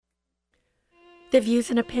The views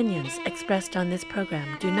and opinions expressed on this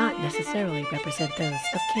program do not necessarily represent those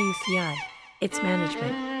of KUCI, its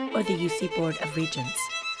management, or the UC Board of Regents.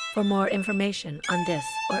 For more information on this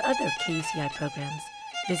or other KUCI programs,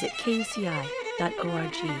 visit kuci.org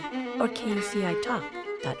or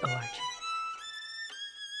kucitalk.org.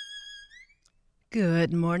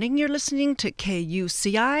 Good morning. You're listening to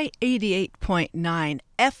KUCI 88.9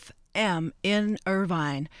 FM in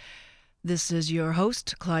Irvine. This is your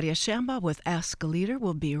host, Claudia Shamba, with Ask a Leader.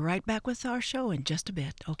 We'll be right back with our show in just a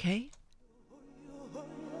bit, okay?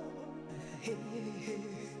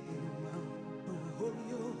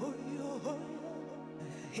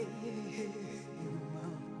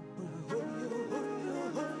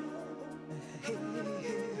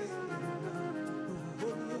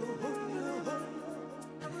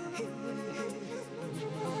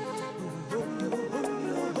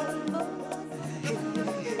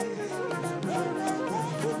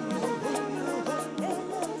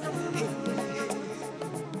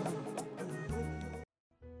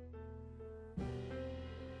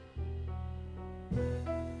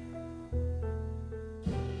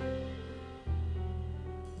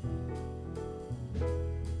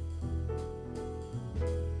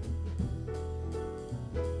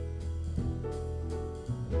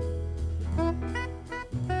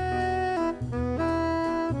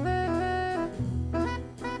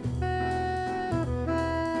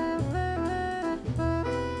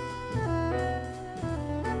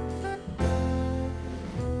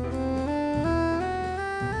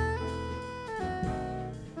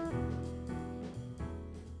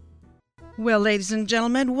 Well, ladies and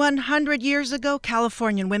gentlemen, 100 years ago,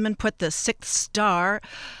 Californian women put the sixth star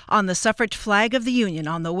on the suffrage flag of the Union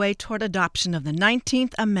on the way toward adoption of the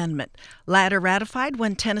 19th Amendment, later ratified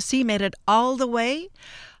when Tennessee made it all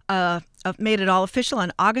official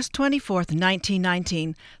on August 24th,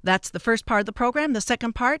 1919. That's the first part of the program. The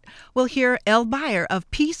second part, we'll hear Elle Beyer of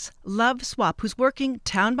Peace, Love, Swap, who's working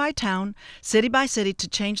town by town, city by city to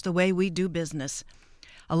change the way we do business.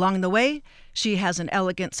 Along the way, she has an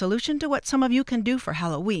elegant solution to what some of you can do for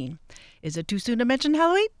Halloween. Is it too soon to mention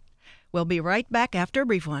Halloween? We'll be right back after a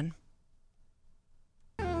brief one.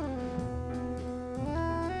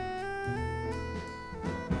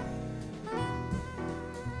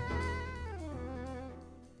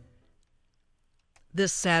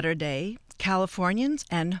 This Saturday, Californians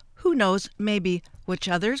and who knows, maybe which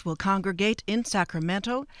others will congregate in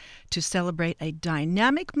Sacramento to celebrate a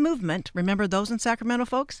dynamic movement, remember those in Sacramento,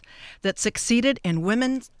 folks, that succeeded in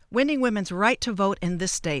winning women's right to vote in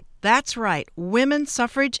this state. That's right, women's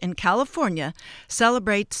suffrage in California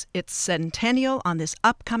celebrates its centennial on this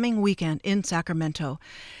upcoming weekend in Sacramento.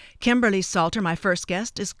 Kimberly Salter, my first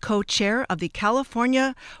guest, is co-chair of the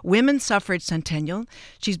California Women's Suffrage Centennial.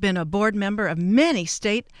 She's been a board member of many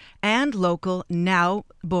state and local NOW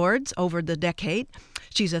boards over the decade.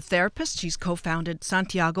 She's a therapist. She's co-founded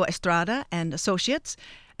Santiago Estrada and Associates,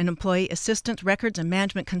 an employee assistant records and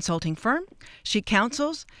management consulting firm. She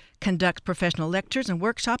counsels, conducts professional lectures and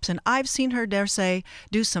workshops, and I've seen her, dare say,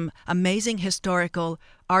 do some amazing historical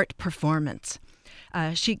art performance.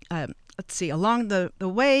 Along the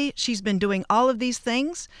way, she's been doing all of these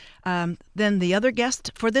things. Then the other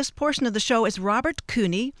guest for this portion of the show is Robert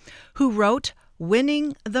Cooney, who wrote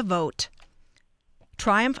Winning the Vote,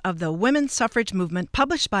 Triumph of the Women's Suffrage Movement,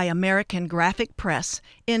 published by American Graphic Press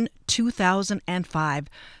in 2005.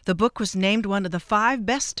 The book was named one of the 5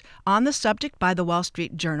 best on the subject by the Wall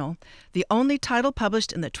Street Journal, the only title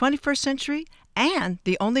published in the 21st century and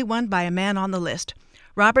the only one by a man on the list.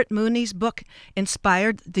 Robert Mooney's book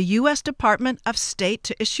inspired the U.S. Department of State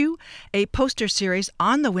to issue a poster series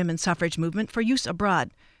on the women's suffrage movement for use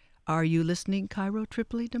abroad. Are you listening, Cairo,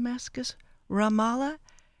 Tripoli, Damascus, Ramallah?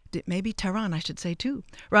 Maybe Tehran, I should say, too.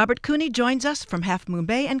 Robert Cooney joins us from Half Moon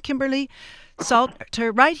Bay, and Kimberly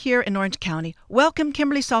Salter right here in Orange County. Welcome,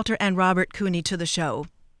 Kimberly Salter and Robert Cooney, to the show.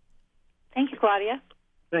 Thank you, Claudia.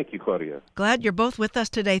 Thank you, Claudia. Glad you're both with us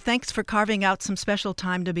today. Thanks for carving out some special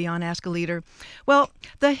time to be on Ask a Leader. Well,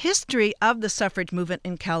 the history of the suffrage movement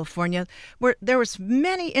in California, where there was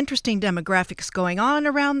many interesting demographics going on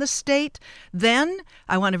around the state. Then,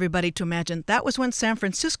 I want everybody to imagine, that was when San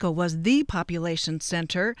Francisco was the population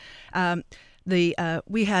center. We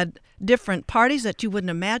had different parties that you wouldn't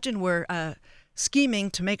imagine were scheming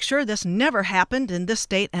to make sure this never happened in this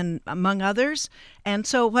state, and among others. And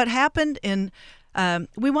so what happened in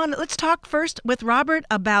let's talk first with Robert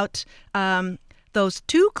about those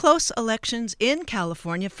 2 close elections in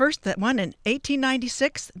California. First, that one in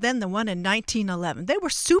 1896, then the one in 1911. They were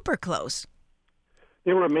super close.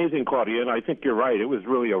 They were amazing, Claudia, and I think you're right. It was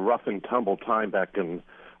really a rough and tumble time back in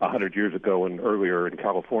 100 years ago and earlier in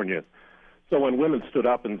California. So when women stood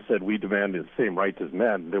up and said, we demand the same rights as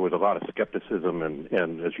men, there was a lot of skepticism and,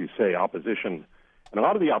 as you say, opposition. And a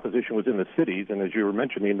lot of the opposition was in the cities. And as you were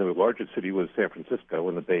mentioning, the largest city was San Francisco,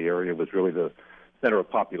 and the Bay Area was really the center of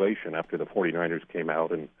population after the 49ers came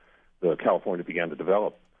out and California began to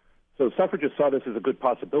develop. So suffragists saw this as a good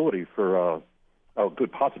possibility for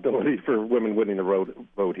women winning the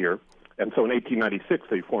vote here. And so in 1896,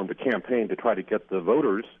 they formed a campaign to try to get the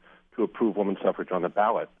voters to approve women's suffrage on the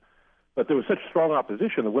ballot. But there was such strong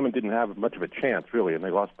opposition, the women didn't have much of a chance, really, and they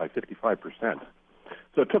lost by 55%.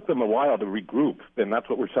 So it took them a while to regroup, and that's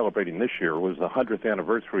what we're celebrating this year, was the 100th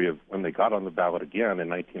anniversary of when they got on the ballot again in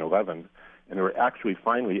 1911, and they were actually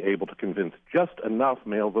finally able to convince just enough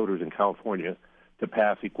male voters in California to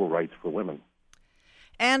pass equal rights for women.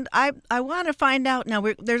 And I want to find out now,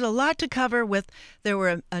 there's a lot to cover there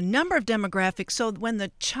were a number of demographics. So when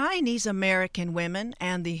the Chinese American women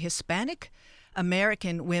and the Hispanic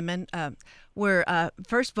American women were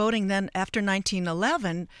first voting then after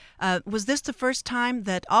 1911, was this the first time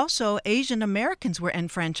that also Asian Americans were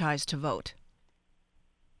enfranchised to vote?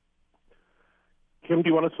 Kim, do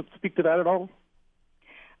you want to speak to that at all?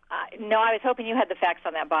 No, I was hoping you had the facts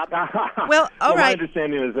on that, Bob. Well, all right. My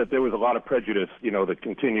understanding is that there was a lot of prejudice, that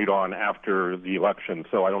continued on after the election.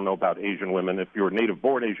 So I don't know about Asian women. If you were a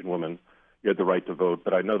native-born Asian woman, you had the right to vote.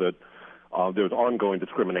 But I know that there was ongoing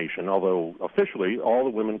discrimination, although officially all the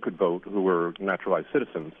women could vote who were naturalized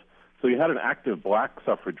citizens. So you had an active black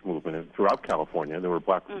suffrage movement throughout California. There were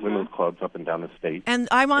black women's clubs up and down the state. And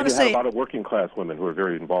I want to say, had a lot of working class women who were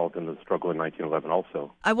very involved in the struggle in 1911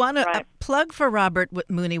 also. I want to plug for Robert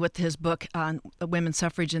Mooney with his book on women's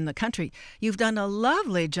suffrage in the country. You've done a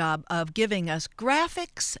lovely job of giving us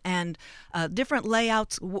graphics and different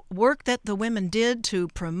layouts, work that the women did to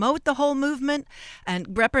promote the whole movement,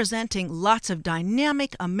 and representing lots of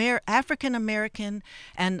dynamic African American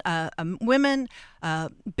and women.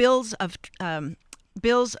 Bills of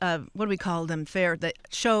what do we call them? Fair that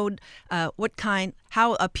showed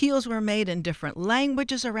how appeals were made in different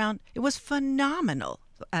languages around. It was phenomenal.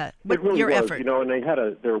 It really your was, effort. And they had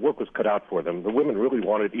their work was cut out for them. The women really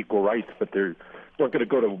wanted equal rights, but they weren't going to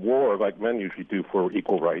go to war like men usually do for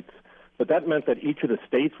equal rights. But that meant that each of the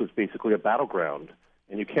states was basically a battleground,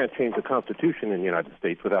 and you can't change the Constitution in the United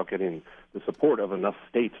States without getting the support of enough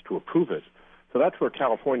states to approve it. So that's where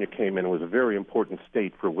California came in and was a very important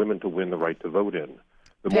state for women to win the right to vote in.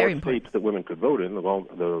 The more states that women could vote in,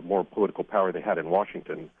 the more political power they had in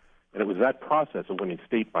Washington. And it was that process of winning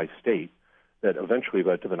state by state that eventually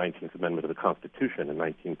led to the 19th Amendment of the Constitution in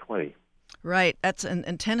 1920. Right.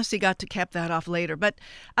 And Tennessee got to cap that off later. But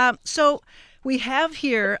so we have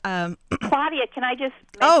here... Claudia, can I just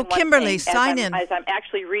mention Kimberly, sign in. As I'm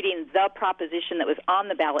actually reading the proposition that was on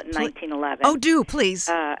the ballot in 1911. Oh, do, please.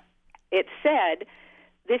 It said,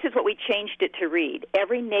 this is what we changed it to read.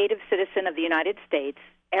 Every native citizen of the United States,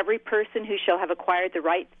 every person who shall have acquired the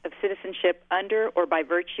right of citizenship under or by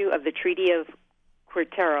virtue of the Treaty of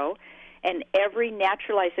Querétaro, and every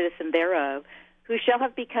naturalized citizen thereof, who shall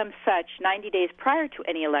have become such 90 days prior to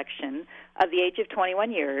any election of the age of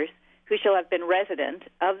 21 years, who shall have been resident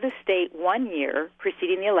of the state 1 year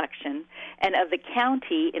preceding the election, and of the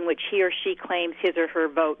county in which he or she claims his or her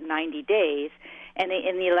vote 90 days, and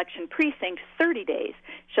in the election precinct 30 days,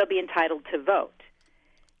 shall be entitled to vote.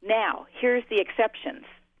 Now, here's the exceptions.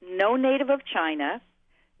 No native of China,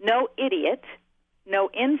 no idiot, no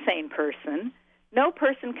insane person, no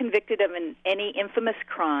person convicted of any infamous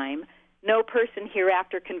crime, no person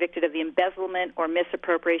hereafter convicted of the embezzlement or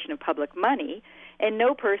misappropriation of public money, and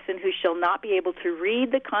no person who shall not be able to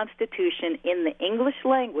read the Constitution in the English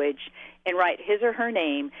language and write his or her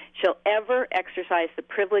name shall ever exercise the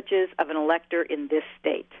privileges of an elector in this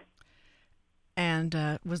state.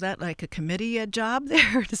 And was that like a committee job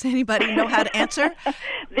there? Does anybody know how to answer?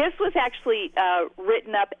 This was actually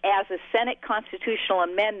written up as a Senate Constitutional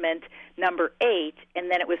Amendment number 8,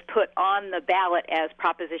 and then it was put on the ballot as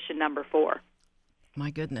Proposition number 4.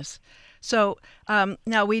 My goodness. So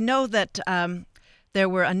now we know that there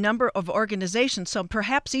were a number of organizations, so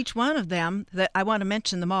perhaps each one of them, that I want to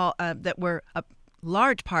mention them all, that were a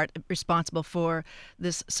large part responsible for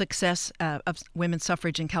this success of women's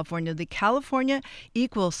suffrage in California. The California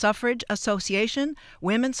Equal Suffrage Association,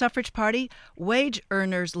 Women's Suffrage Party, Wage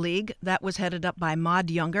Earners League, that was headed up by Maud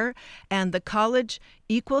Younger, and the College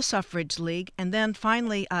Equal Suffrage League, and then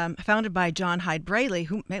finally founded by John Hyde Braley,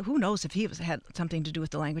 who knows if he had something to do with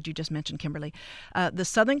the language you just mentioned, Kimberly, the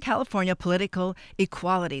Southern California Political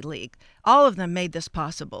Equality League. All of them made this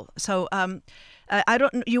possible. So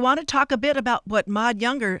you want to talk a bit about what Maud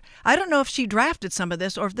Younger, I don't know if she drafted some of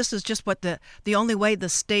this or if this is just what the only way the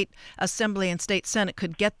state assembly and state senate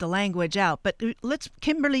could get the language out. But let's,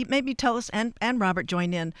 Kimberly, maybe tell us, and Robert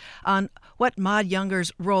join in, on what Maud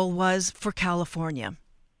Younger's role was for California.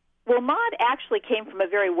 Well, Maud actually came from a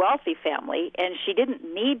very wealthy family, and she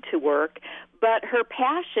didn't need to work, but her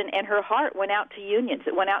passion and her heart went out to unions.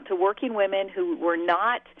 It went out to working women who were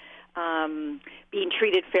not being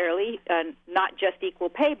treated fairly, not just equal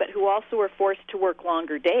pay, but who also were forced to work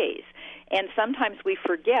longer days. And sometimes we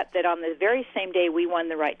forget that on the very same day we won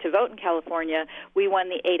the right to vote in California, we won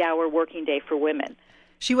the 8-hour working day for women.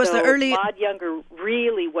 She was the early... Maud Younger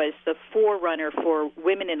really was the forerunner for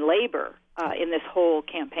women in labor in this whole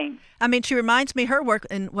campaign. I mean, she reminds me, her work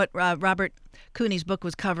in what Robert Cooney's book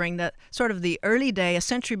was covering, that sort of the early day, a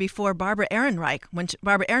century before Barbara Ehrenreich, when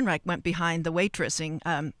Barbara Ehrenreich went behind the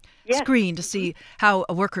waitressing screen to see how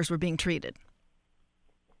workers were being treated.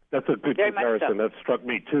 That's a good comparison. That struck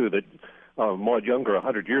me, too, that Maud Younger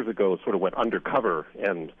 100 years ago sort of went undercover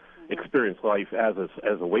and experienced life as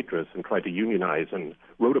a waitress and tried to unionize and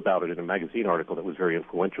wrote about it in a magazine article that was very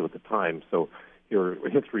influential at the time. So your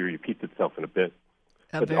history repeats itself in a bit.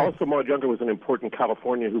 But also Maud Younger was an important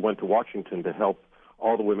Californian who went to Washington to help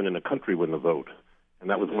all the women in the country win the vote. And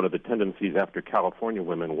that was one of the tendencies after California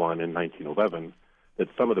women won in 1911, that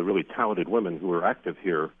some of the really talented women who were active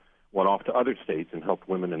here went off to other states and helped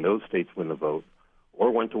women in those states win the vote,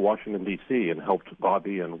 or went to Washington, D.C. and helped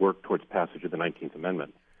lobby and work towards passage of the 19th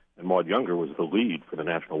Amendment. And Maud Younger was the lead for the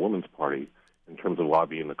National Women's Party in terms of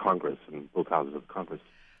lobbying the Congress and both houses of Congress.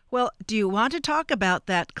 Well, do you want to talk about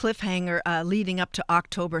that cliffhanger leading up to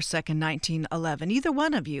October 2nd, 1911? Either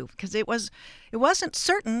one of you, because it wasn't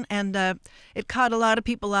certain, and it caught a lot of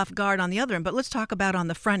people off guard on the other end. But let's talk about on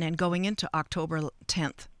the front end going into October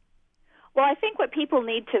 10th. Well, I think what people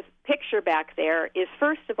need to picture back there is,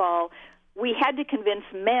 first of all, we had to convince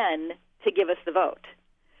men to give us the vote.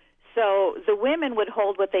 So the women would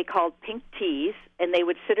hold what they called pink teas, and they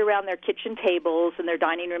would sit around their kitchen tables and their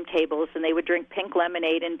dining room tables, and they would drink pink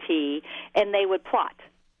lemonade and tea, and they would plot.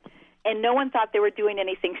 And no one thought they were doing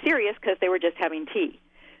anything serious because they were just having tea.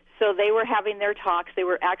 So they were having their talks. They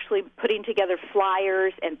were actually putting together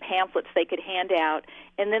flyers and pamphlets they could hand out,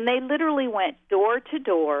 and then they literally went door to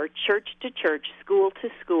door, church to church, school to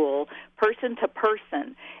school, person to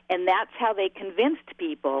person, and that's how they convinced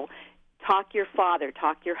people. Talk your father,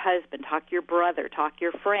 talk your husband, talk your brother, talk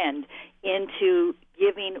your friend into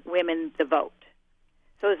giving women the vote.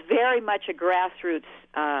 So it's very much a grassroots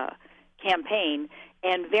campaign,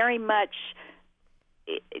 and very much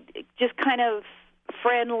just kind of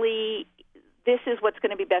friendly. This is what's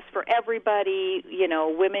going to be best for everybody. You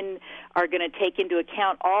know, women are going to take into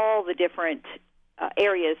account all the different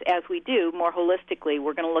areas as we do more holistically.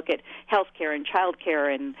 We're going to look at health care and child care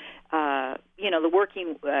and the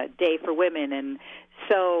working day for women. And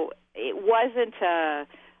so it wasn't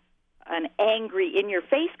an angry,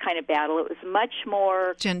 in-your-face kind of battle. It was much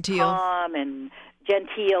more genteel, calm and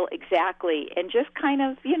genteel, exactly, and just kind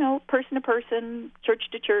of, person to person, church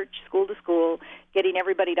to church, school to school, getting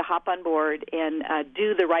everybody to hop on board and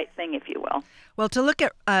do the right thing, if you will. Well, to look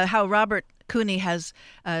at how Robert Cooney has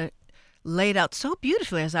laid out so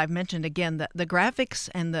beautifully, as I've mentioned again, the graphics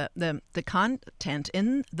and the content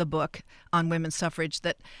in the book on women's suffrage,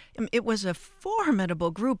 that it was a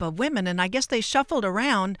formidable group of women, and I guess they shuffled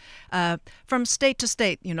around from state to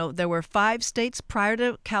state. There were 5 states prior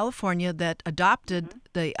to California that adopted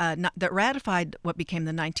that ratified what became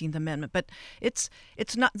the 19th Amendment. But it's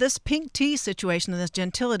not, this pink tea situation and this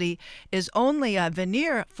gentility is only a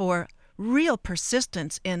veneer for real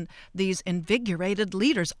persistence in these invigorated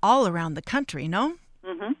leaders all around the country, no?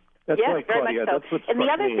 Mm-hmm. That's yes, right, very Claudia. much so. And the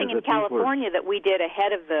other thing in California that we did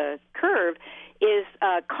ahead of the curve is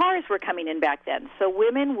cars were coming in back then. So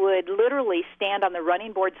women would literally stand on the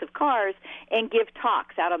running boards of cars and give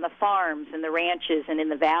talks out on the farms and the ranches and in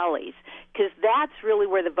the valleys, because that's really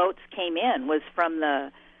where the votes came in, was from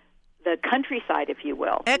the countryside, if you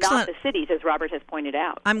will, Excellent. Not the cities, as Robert has pointed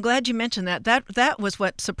out. I'm glad you mentioned that. That was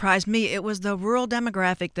what surprised me. It was the rural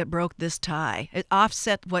demographic that broke this tie. It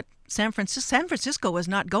offset what San Francisco was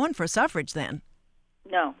not going for suffrage then.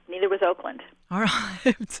 No, neither was Oakland. All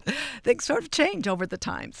right. Things sort of change over the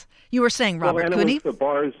times. You were saying, Robert Cooney? It was the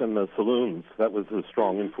bars and the saloons. That was a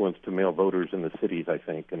strong influence to male voters in the cities, I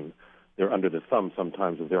think, and they're under the thumb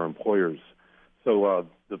sometimes of their employers. So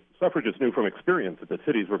the suffragists knew from experience that the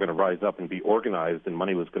cities were going to rise up and be organized, and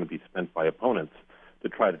money was going to be spent by opponents to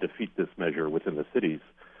try to defeat this measure within the cities.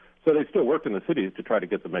 So they still worked in the cities to try to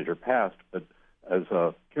get the measure passed, but as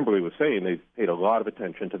Kimberly was saying, they paid a lot of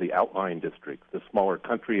attention to the outlying districts, the smaller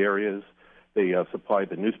country areas. They supplied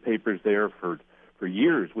the newspapers there for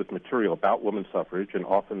years with material about women's suffrage, and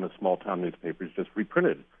often the small-town newspapers just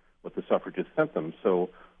reprinted what the suffragists sent them. So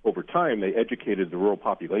over time, they educated the rural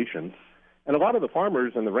populations. And a lot of the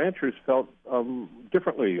farmers and the ranchers felt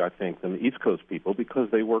differently, I think, than the East Coast people, because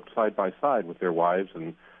they worked side by side with their wives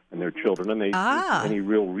and their children, and they didn't see any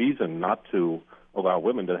real reason not to allow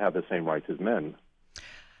women to have the same rights as men.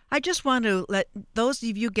 I just want to let those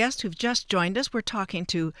of you guests who've just joined us, we're talking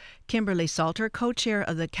to Kimberly Salter, co-chair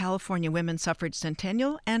of the California Women's Suffrage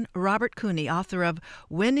Centennial, and Robert Cooney, author of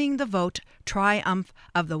Winning the Vote, Triumph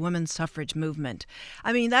of the Women's Suffrage Movement.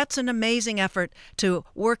 I mean, that's an amazing effort to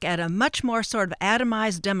work at a much more sort of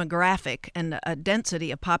atomized demographic and a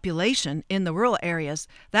density of population in the rural areas,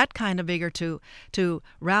 that kind of vigor to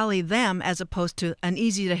rally them as opposed to an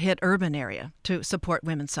easy-to-hit urban area to support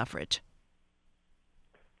women's suffrage.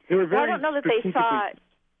 I don't know that they saw.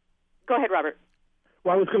 Go ahead, Robert.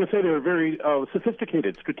 Well, I was going to say they were very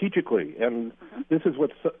sophisticated strategically, and this is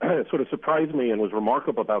what sort of surprised me and was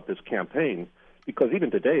remarkable about this campaign, because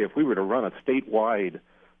even today, if we were to run a statewide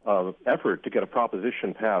effort to get a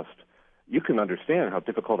proposition passed, you can understand how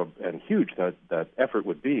difficult and huge that effort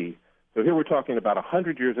would be. So here we're talking about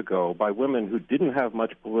 100 years ago by women who didn't have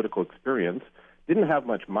much political experience, didn't have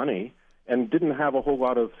much money, and didn't have a whole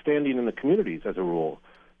lot of standing in the communities as a rule.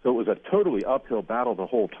 So it was a totally uphill battle the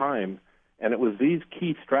whole time, and it was these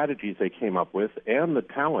key strategies they came up with and the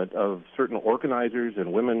talent of certain organizers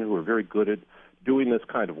and women who were very good at doing this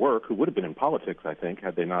kind of work, who would have been in politics, I think,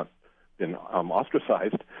 had they not been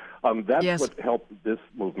ostracized. That's what helped this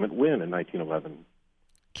movement win in 1911.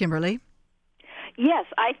 Kimberly? Yes,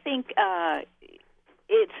 I think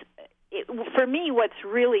for me what's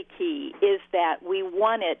really key is that we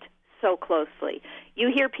won it so closely. You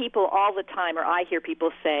hear people all the time, or I hear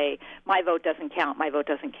people say, my vote doesn't count, my vote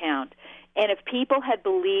doesn't count. And if people had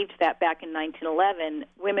believed that back in 1911,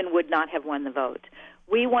 women would not have won the vote.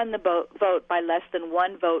 We won the vote by less than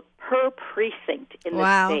one vote per precinct in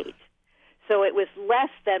the state. So it was less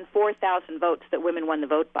than 4,000 votes that women won the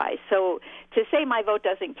vote by. So to say my vote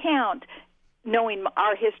doesn't count, knowing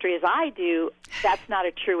our history as I do, that's not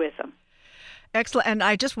a truism. Excellent. And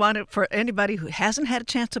I just wanted, for anybody who hasn't had a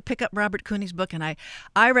chance to pick up Robert Cooney's book, and I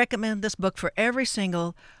recommend this book for every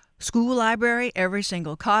single school library, every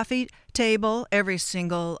single coffee table, every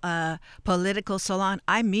single political salon.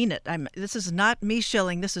 I mean it. This is not me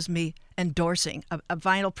shilling. This is me endorsing a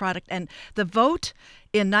vinyl product. And the vote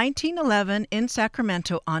in 1911 in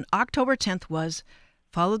Sacramento on October 10th was,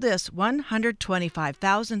 follow this,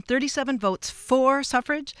 125,037 votes for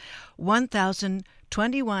suffrage,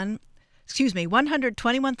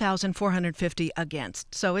 121,450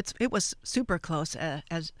 against. So it was super close,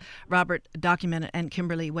 as Robert documented and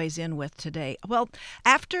Kimberly weighs in with today. Well,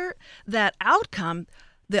 after that outcome,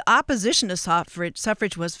 the opposition to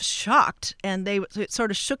suffrage was shocked, and it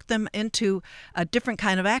sort of shook them into a different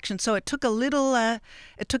kind of action. So it took a little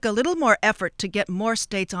more effort to get more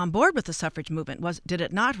states on board with the suffrage movement. Did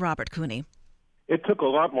it not, Robert Cooney? It took a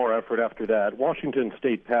lot more effort after that. Washington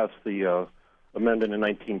State passed the amendment in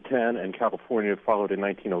 1910, and California followed in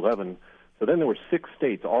 1911. So then there were 6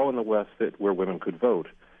 states, all in the West, where women could vote.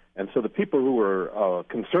 And so the people who were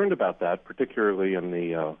concerned about that, particularly in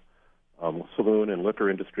the saloon and liquor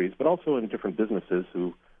industries, but also in different businesses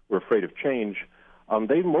who were afraid of change,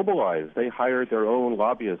 they mobilized. They hired their own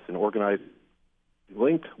lobbyists and organized,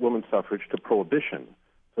 linked women's suffrage to prohibition.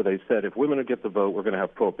 So they said, if women get the vote, we're going to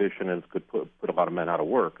have prohibition, and it's going to put a lot of men out of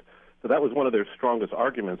work. So that was one of their strongest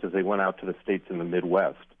arguments as they went out to the states in the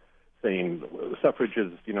Midwest, saying suffrage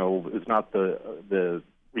is not the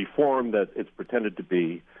reform that it's pretended to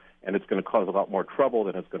be, and it's going to cause a lot more trouble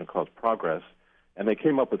than it's going to cause progress. And they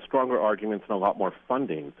came up with stronger arguments and a lot more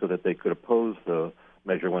funding so that they could oppose the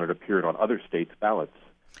measure when it appeared on other states' ballots.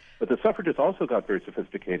 But the suffragists also got very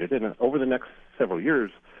sophisticated, and over the next several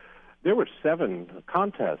years, there were 7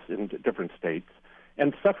 contests in different states,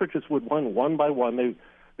 and suffragists would win one by one.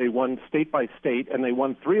 They won state by state, and they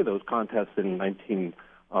won 3 of those contests in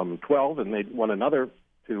 1912, and they won another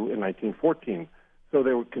 2 in 1914. So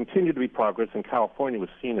there would continue to be progress, and California was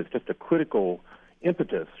seen as just a critical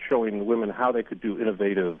impetus, showing women how they could do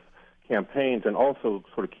innovative campaigns and also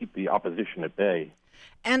sort of keep the opposition at bay.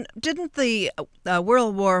 And didn't the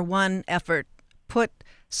World War I effort put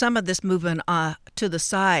some of this movement to the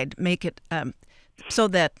side, make it so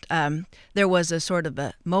that there was a sort of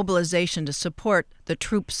a mobilization to support the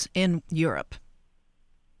troops in Europe.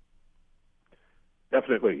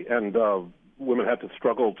 Definitely, and women had to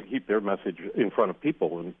struggle to keep their message in front of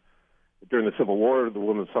people. And during the Civil War, the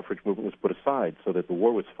women's suffrage movement was put aside so that the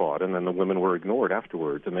war was fought, and then the women were ignored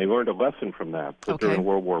afterwards. And they learned a lesson from that. So during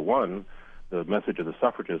World War I, the message of the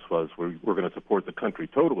suffragists was, we're going to support the country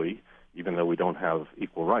totally, even though we don't have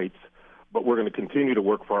equal rights, but we're going to continue to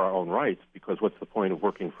work for our own rights, because what's the point of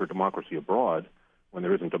working for democracy abroad when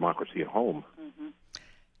there isn't democracy at home? Mm-hmm.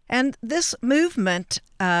 And this movement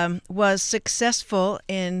was successful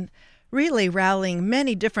in really rallying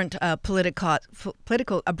many different a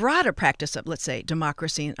broader practice of, let's say,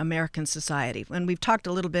 democracy in American society. And we've talked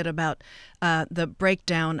a little bit about the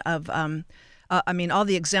breakdown of, all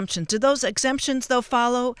the exemptions. Do those exemptions, though,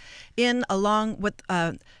 follow in along with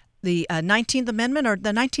the 19th Amendment, or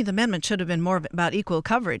the 19th Amendment should have been more about equal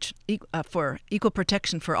coverage, for equal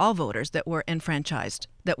protection for all voters that were enfranchised,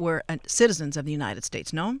 that were citizens of the United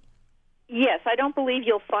States, no? Yes, I don't believe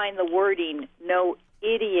you'll find the wording, no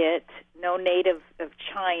idiot, no native of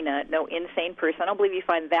China, no insane person. I don't believe you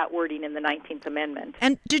find that wording in the 19th Amendment.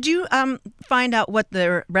 And did you find out what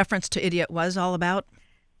the reference to idiot was all about?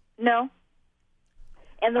 No.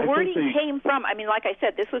 And the wording came from, like I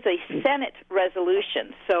said, this was a Senate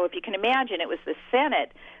resolution. So if you can imagine, it was the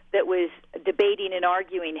Senate that was debating and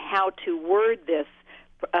arguing how to word this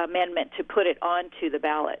amendment to put it onto the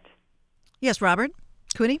ballot. Yes, Robert?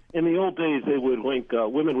 Cooney? In the old days, they would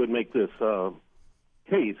women would make this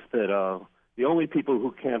case that the only people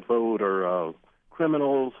who can't vote are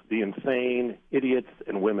criminals, the insane, idiots,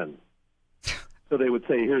 and women. So they would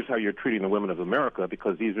say, here's how you're treating the women of America,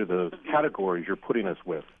 because these are the categories you're putting us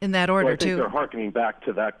with. In that order, so I think too. They're hearkening back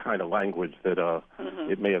to that kind of language that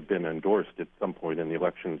it may have been endorsed at some point in the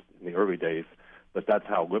elections in the early days, but that's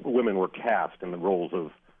how women were cast in the roles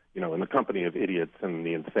of, in the company of idiots and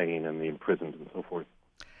the insane and the imprisoned and so forth.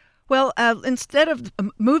 Well, instead of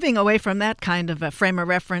moving away from that kind of a frame of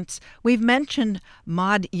reference, we've mentioned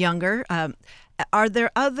Maud Younger. Are there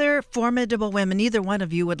other formidable women either one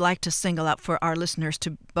of you would like to single out for our listeners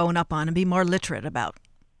to bone up on and be more literate about?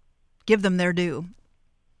 Give them their due.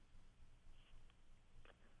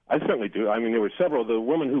 I certainly do. There were several. The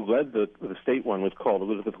woman who led the state one was called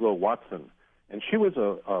Elizabeth Lowe Watson, and she was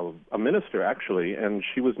a minister, actually, and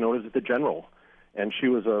she was known as the General. And she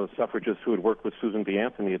was a suffragist who had worked with Susan B.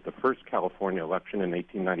 Anthony at the first California election in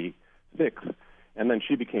 1896, and then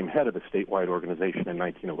she became head of the statewide organization in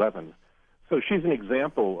 1911. So she's an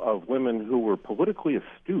example of women who were politically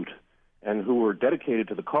astute and who were dedicated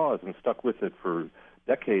to the cause and stuck with it for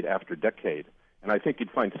decade after decade. And I think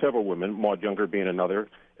you'd find several women, Maud Younger being another.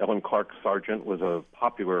 Ellen Clark Sargent was a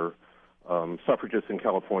popular suffragist in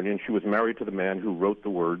California, and she was married to the man who wrote the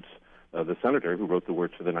words, the senator who wrote the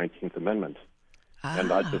words for the 19th Amendment.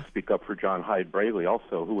 And I'd just speak up for John Hyde Braley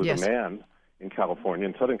also, who was a man in California,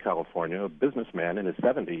 in Southern California, a businessman in his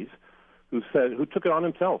 70s, who took it on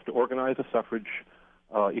himself to organize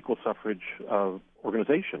a equal suffrage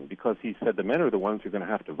organization, because he said the men are the ones who are going to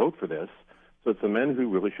have to vote for this, so it's the men who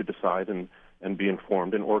really should decide and be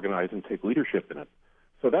informed and organize and take leadership in it.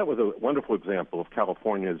 So that was a wonderful example of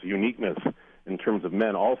California's uniqueness in terms of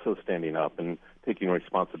men also standing up and taking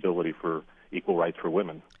responsibility for equal rights for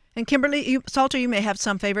women. And Kimberly, Salter, you may have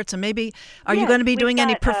some favorites, and maybe are you going to be doing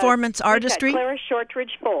any performance artistry? We've got Clara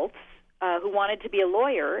Shortridge Foltz, who wanted to be a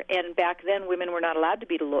lawyer, and back then women were not allowed to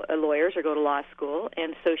be lawyers or go to law school,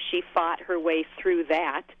 and so she fought her way through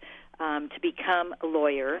that to become a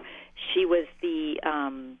lawyer. She was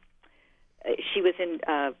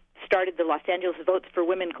started the Los Angeles Votes for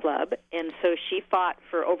Women Club, and so she fought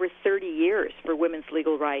for over 30 years for women's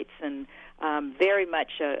legal rights, and very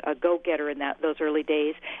much a go-getter in those early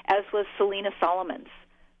days, as was Selena Solomons,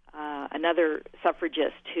 another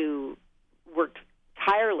suffragist who worked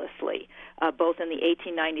tirelessly both in the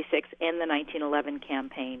 1896 and the 1911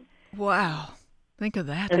 campaign. Wow. Think of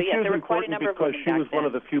that. So, yeah, there were quite a number of women back then. Because she was one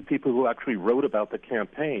of the few people who actually wrote about the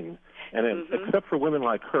campaign. And except for women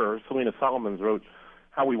like her, Selena Solomons wrote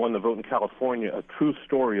How We Won the Vote in California, a true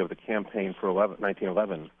story of the campaign for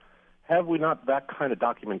 1911. Have we not that kind of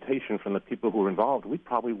documentation from the people who were involved, we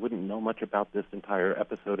probably wouldn't know much about this entire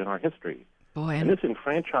episode in our history. Boy, and this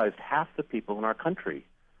enfranchised half the people in our country.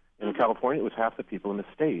 In California, it was half the people in the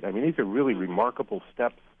state. These are really remarkable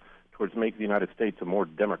steps towards making the United States a more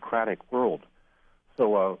democratic world.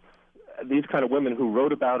 So these kind of women who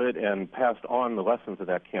wrote about it and passed on the lessons of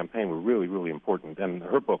that campaign were really, really important. And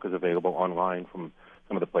her book is available online from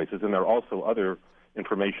some of the places. And there are also other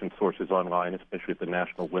information sources online, especially at the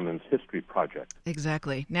National Women's History Project.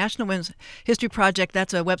 Exactly. National Women's History Project,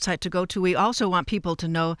 that's a website to go to. We also want people to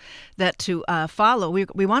know that to follow,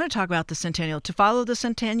 we want to talk about the Centennial, to follow the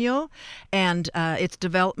Centennial and its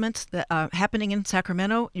developments that are happening in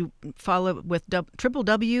Sacramento. You follow with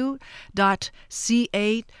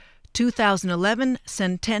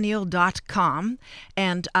www.ca2011centennial.com.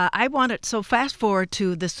 And I want to fast forward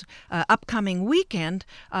to this upcoming weekend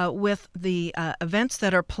with the events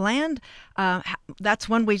that are planned. That's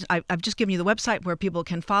one way. I've just given you the website where people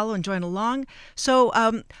can follow and join along. So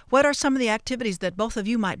what are some of the activities that both of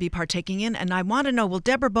you might be partaking in? And I want to know, will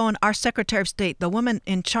Deborah Bowen, our Secretary of State, the woman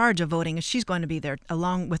in charge of voting, she's going to be there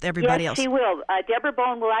along with everybody else? Yes, she will. Deborah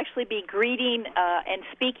Bowen will actually be greeting and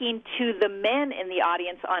speaking to the men in the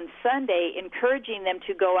audience on Sunday, encouraging them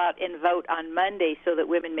to go out and vote on Monday so that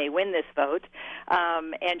women may win this vote.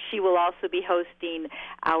 And she will also be hosting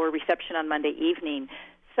our reception on Monday evening.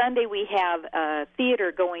 Sunday we have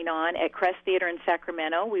theater going on at Crest Theater in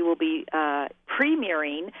Sacramento. We will be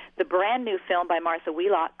premiering the brand new film by Martha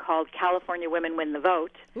Wheelock called California Women Win the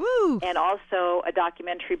Vote. Woo! And also a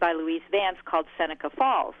documentary by Louise Vance called Seneca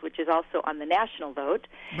Falls, which is also on the national vote.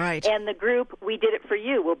 Right. And the group We Did It For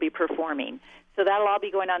You will be performing. So that'll all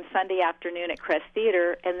be going on Sunday afternoon at Crest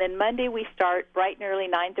Theater. And then Monday we start bright and early,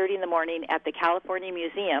 9:30 in the morning at the California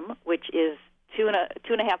Museum, which is two and a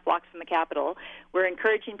half blocks from the Capitol. We're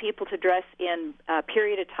encouraging people to dress in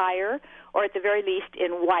period attire, or at the very least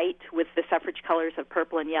in white with the suffrage colors of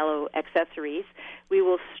purple and yellow accessories. We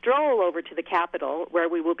will stroll over to the Capitol, where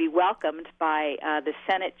we will be welcomed by the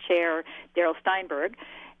Senate Chair, Darrell Steinberg.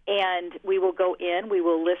 And we will go in, we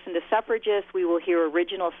will listen to suffragists, we will hear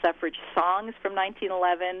original suffrage songs from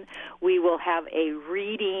 1911, we will have a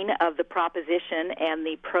reading of the proposition and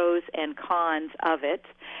the pros and cons of it.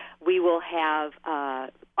 We will have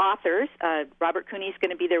authors. Robert Cooney is going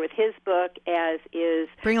to be there with his book, as is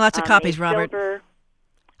Bring lots of copies, Nate Robert. Silver,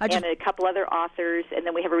 and a couple other authors, and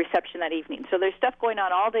then we have a reception that evening. So there's stuff going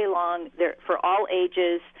on all day long there for all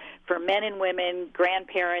ages, for men and women,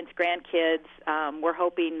 grandparents, grandkids. We're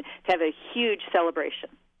hoping to have a huge celebration.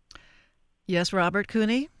 Yes, Robert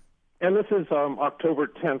Cooney? And this is October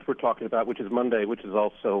 10th we're talking about, which is Monday, which is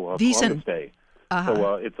also Columbus Day. Uh-huh.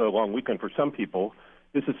 So it's a long weekend for some people.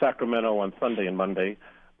 This is Sacramento on Sunday and Monday.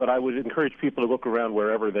 But I would encourage people to look around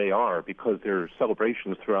wherever they are, because there are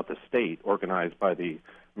celebrations throughout the state organized by the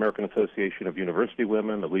American Association of University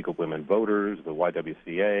Women, the League of Women Voters, the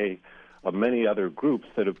YWCA, many other groups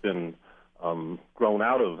that have been grown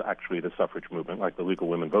out of, actually, the suffrage movement, like the League of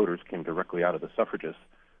Women Voters came directly out of the suffragists.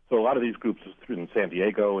 So a lot of these groups in San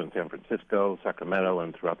Diego and San Francisco, Sacramento,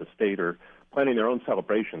 and throughout the state are planning their own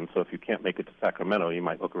celebrations. So if you can't make it to Sacramento, you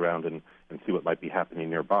might look around and see what might be happening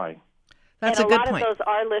nearby. That's and a good lot point. of those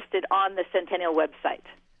are listed on the Centennial website.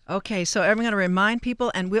 Okay, so I'm going to remind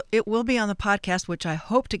people, and it will be on the podcast, which I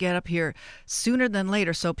hope to get up here sooner than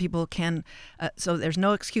later, so people can, so there's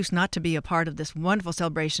no excuse not to be a part of this wonderful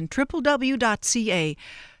celebration.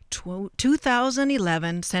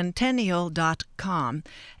 www.ca2011centennial.com.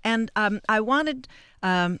 And I wanted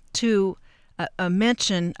to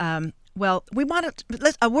mention, we wanted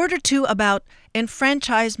a word or two about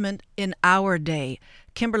enfranchisement in our day.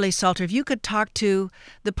 Kimberly Salter, if you could talk to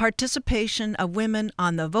the participation of women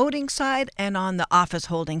on the voting side and on the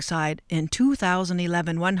office-holding side in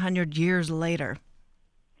 2011, 100 years later.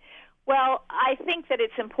 Well, I think that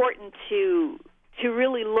it's important to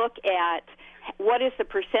really look at what is the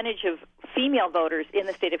percentage of female voters in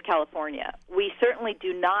the state of California. We certainly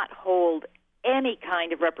do not hold any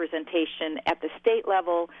kind of representation at the state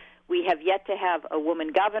level. We have yet to have a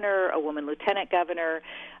woman governor, a woman lieutenant governor.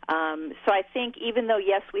 So I think even though,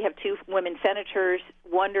 yes, we have 2 women senators,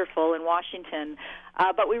 wonderful, in Washington,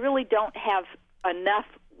 but we really don't have enough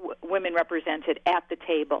women represented at the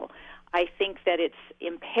table. I think that it's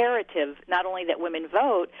imperative not only that women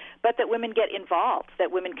vote, but that women get involved,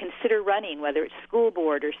 that women consider running, whether it's school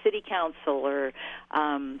board or city council or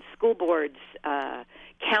school boards,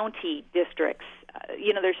 county districts.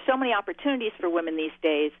 There's so many opportunities for women these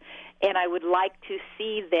days, and I would like to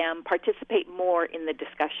see them participate more in the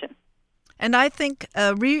discussion. And I think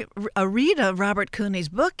a read of Robert Cooney's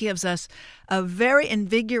book gives us a very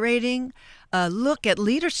invigorating look at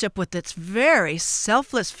leadership with its very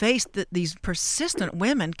selfless face that these persistent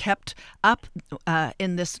women kept up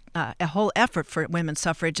in this a whole effort for women's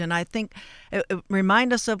suffrage. And I think it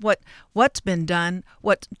reminds us of what's been done,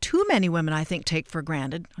 what too many women, I think, take for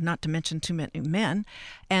granted, not to mention too many men,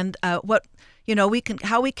 and what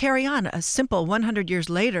how we carry on a simple 100 years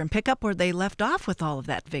later and pick up where they left off with all of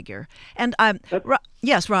that vigor. And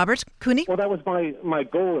yes, Robert Cooney. Well, that was my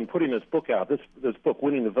goal in putting this book out. This book,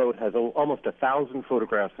 Winning the Vote, has almost 1,000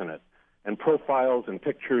 photographs in it, and profiles and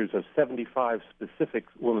pictures of 75 specific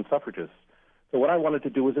women suffragists. So what I wanted to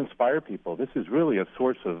do was inspire people. This is really a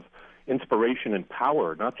source of inspiration and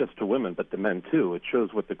power, not just to women, but to men too. It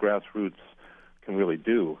shows what the grassroots can really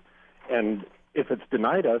do. And if it's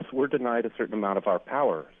denied us, we're denied a certain amount of our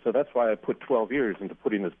power. So that's why I put 12 years into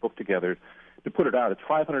putting this book together to put it out. It's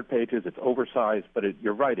 500 pages, it's oversized, but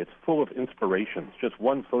you're right, it's full of inspirations. Just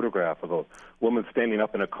one photograph of a woman standing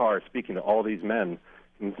up in a car speaking to all these men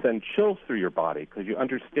can send chills through your body because you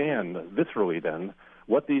understand viscerally then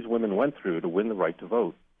what these women went through to win the right to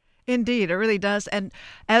vote. Indeed, it really does. And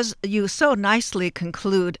as you so nicely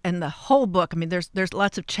conclude in the whole book, I mean, there's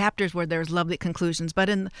lots of chapters where there's lovely conclusions, but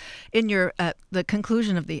in your the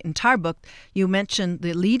conclusion of the entire book, you mentioned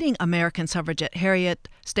the leading American suffragette, Harriet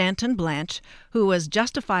Stanton Blanche, who was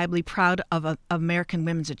justifiably proud of American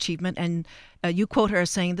women's achievement. And you quote her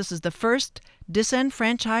as saying, "This is the first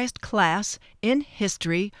disenfranchised class in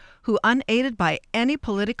history who, unaided by any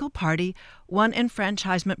political party, won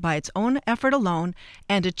enfranchisement by its own effort alone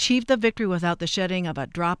and achieved the victory without the shedding of a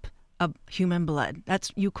drop of human blood."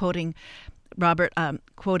 That's you quoting, Robert,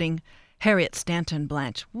 quoting Harriet Stanton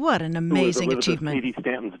Blanche. What an amazing achievement. Elizabeth Cady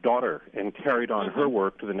Stanton's daughter, and carried on her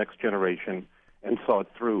work to the next generation and saw it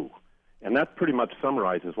through. And that pretty much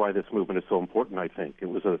summarizes why this movement is so important, I think. It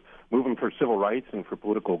was a movement for civil rights and for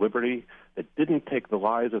political liberty that didn't take the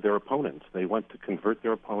lives of their opponents. They went to convert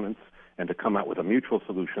their opponents and to come out with a mutual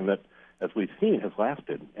solution that, as we've seen, has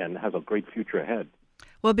lasted and has a great future ahead.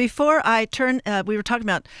 Well, before I turn, we were talking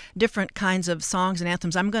about different kinds of songs and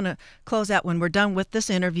anthems. I'm going to close out when we're done with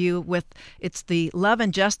this interview with, it's the Love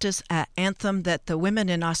and Justice anthem that the women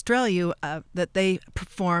in Australia, that they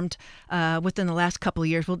performed within the last couple of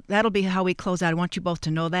years. Well, that'll be how we close out. I want you both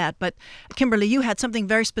to know that. But Kimberly, you had something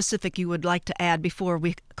very specific you would like to add before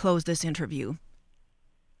we close this interview.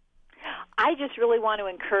 I just really want to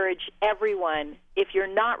encourage everyone, if you're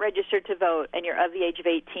not registered to vote and you're of the age of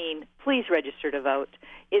 18, please register to vote.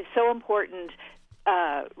 It's so important,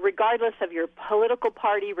 regardless of your political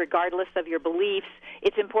party, regardless of your beliefs.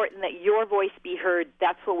 It's important that your voice be heard.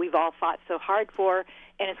 That's what we've all fought so hard for,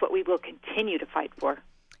 and it's what we will continue to fight for.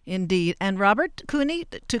 Indeed. And Robert Cooney,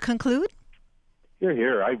 to conclude?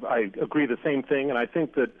 Here. I agree the same thing, and I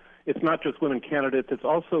think that it's not just women candidates, it's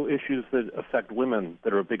also issues that affect women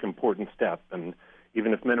that are a big important step. And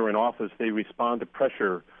even if men are in office, they respond to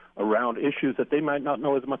pressure around issues that they might not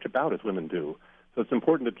know as much about as women do. So it's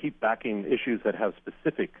important to keep backing issues that have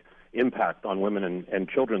specific impact on women and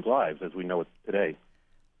children's lives as we know it today.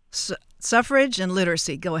 Suffrage and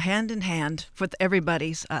literacy go hand in hand for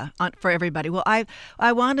everybody. Well, I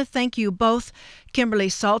want to thank you both, Kimberly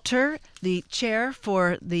Salter, the chair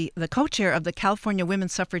for the co-chair of the California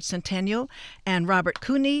Women's Suffrage Centennial, and Robert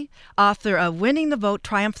Cooney, author of Winning the Vote: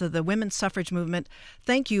 Triumph of the Women's Suffrage Movement.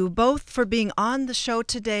 Thank you both for being on the show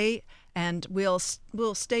today, and we'll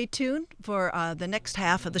stay tuned for the next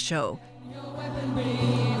half of the show.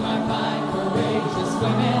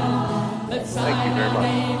 Thank you very much.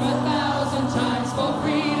 1,000 times for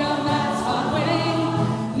freedom, that's hard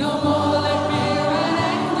winning. No more let fear and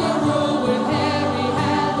anger rule with every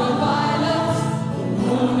hand of violence. The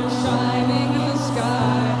moon is shining in the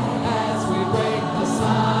sky as we break the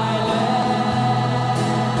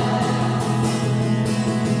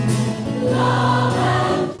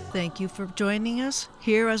silence. Thank you for joining us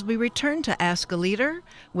here as we return to Ask a Leader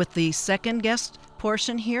with the second guest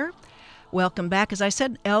portion here. Welcome back. As I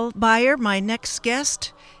said, Elle Beyer, my next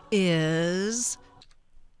guest, is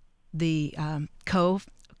the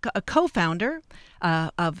co-founder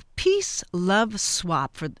of Peace Love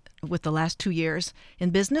Swap with the last 2 years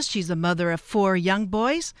in business. She's a mother of 4 young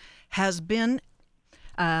boys. She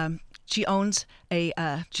owns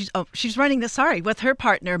she's running this, with her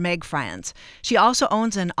partner, Meg Franz. She also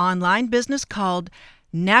owns an online business called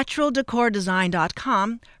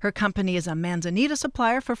NaturalDecorDesign.com. Her company is a Manzanita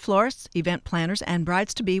supplier for florists, event planners, and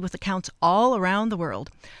brides-to-be with accounts all around the world.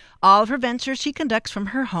 All of her ventures she conducts from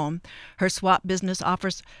her home. Her swap business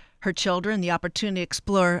offers her children the opportunity to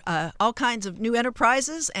explore all kinds of new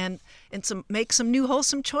enterprises and make some new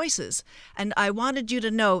wholesome choices. And I wanted you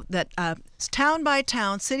to know that town by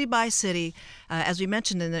town, city by city, as we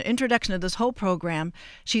mentioned in the introduction of this whole program,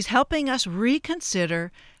 she's helping us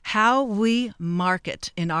reconsider how we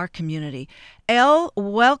market in our community. Elle,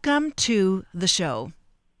 welcome to the show.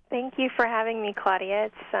 Thank you for having me, Claudia.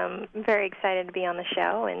 I'm very excited to be on the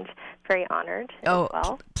show and for very honored Oh, as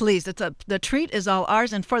well. please, the treat is all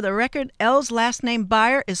ours. And for the record, Elle's last name,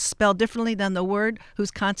 Beyer, is spelled differently than the word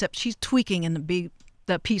whose concept she's tweaking in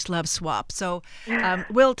the Peace Love Swap. So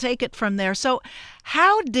we'll take it from there. So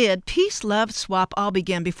how did Peace Love Swap all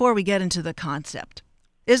begin before we get into the concept?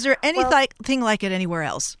 Is there anything like it anywhere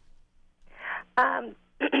else?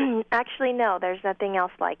 Actually, no, there's nothing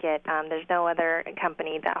else like it. There's no other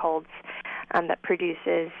company that holds, that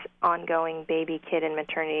produces ongoing baby, kid, and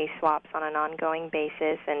maternity swaps on an ongoing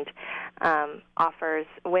basis and offers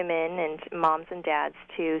women and moms and dads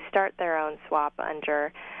to start their own swap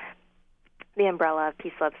under the umbrella of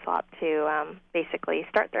Peace Love Swap to basically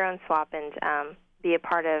start their own swap and be a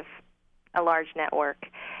part of a large network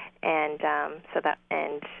and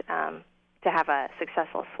to have a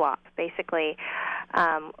successful swap. Basically,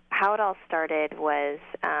 how it all started was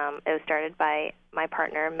it was started by my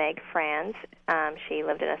partner, Meg Franz. She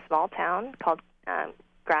lived in a small town called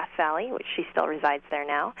Grass Valley, which she still resides there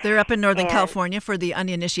now. They're up in Northern California for the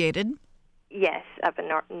uninitiated. Yes, up in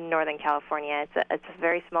Northern California. It's a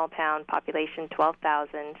very small town, population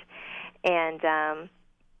 12,000. And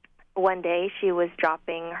one day she was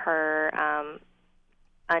dropping her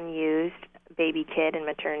unused baby, kid, and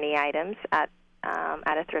maternity items at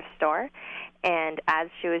a thrift store. And as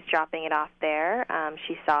she was dropping it off there,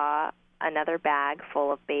 she saw another bag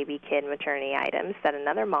full of baby, kid, maternity items that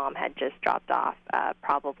another mom had just dropped off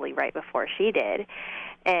probably right before she did.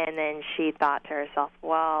 And then she thought to herself,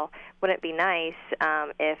 well, wouldn't it be nice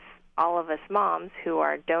if all of us moms who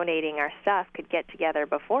are donating our stuff could get together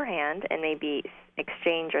beforehand and maybe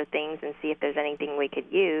exchange our things and see if there's anything we could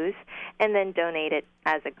use and then donate it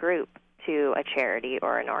as a group to a charity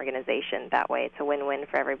or an organization. That way it's a win-win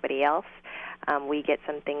for everybody else. We get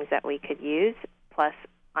some things that we could use, plus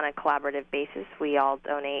on a collaborative basis, we all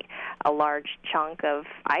donate a large chunk of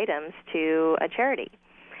items to a charity.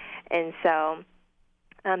 And so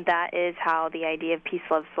that is how the idea of Peace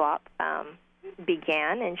Love Swap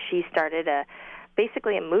began, and she started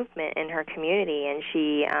basically a movement in her community, and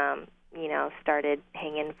she started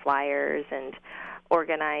hanging flyers and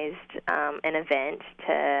organized an event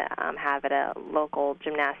to have at a local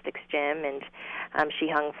gymnastics gym, and she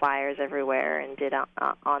hung flyers everywhere and did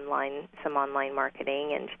some online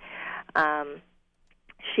marketing, and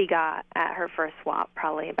she got at her first swap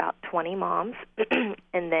probably about 20 moms,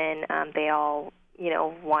 and then they all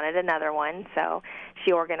wanted another one, so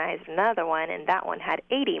she organized another one, and that one had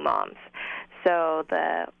 80 moms. So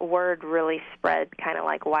the word really spread kind of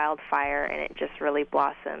like wildfire, and it just really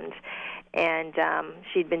blossomed. And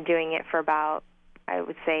she'd been doing it for about, I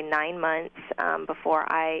would say, 9 months before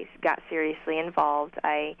I got seriously involved.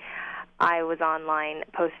 I was online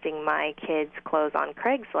posting my kids' clothes on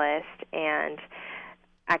Craigslist, and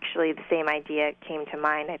actually the same idea came to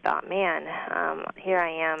mind. I thought, man, here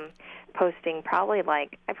I am posting I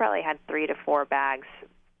probably had 3 to 4 bags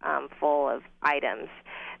full of items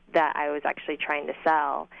that I was actually trying to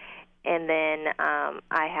sell. And then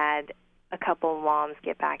I had a couple of moms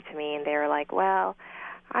get back to me, and they were like, well,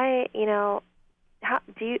 I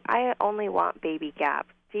only want Baby Gap.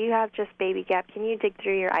 Do you have just Baby Gap? Can you dig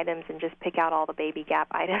through your items and just pick out all the Baby Gap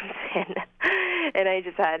items? And I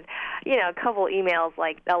just had, a couple emails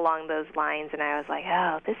like along those lines, and I was like,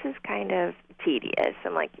 oh, this is kind of tedious.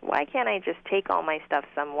 I'm like, why can't I just take all my stuff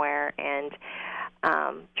somewhere and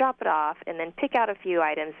drop it off and then pick out a few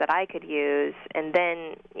items that I could use, and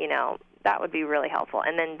then, that would be really helpful.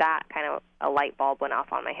 And then that kind of a light bulb went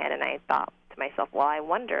off on my head, and I thought to myself, well, I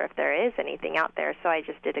wonder if there is anything out there. So I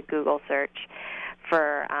just did a Google search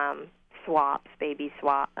for swaps, baby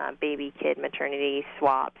kid maternity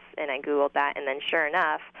swaps, and I Googled that, and then sure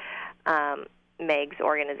enough, Meg's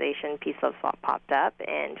organization, Peace Love Swap, popped up,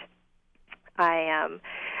 and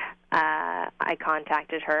I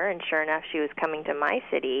contacted her, and sure enough, she was coming to my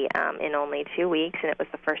city in only 2 weeks, and it was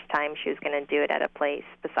the first time she was going to do it at a place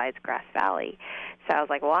besides Grass Valley. So I was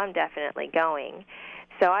like, well, I'm definitely going.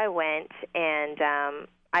 So I went, and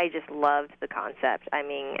I just loved the concept. I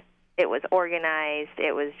mean, it was organized.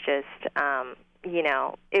 It was just,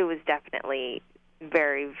 it was definitely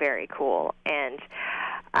very, very cool. And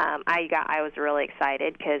I was really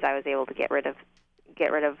excited because I was able to get rid of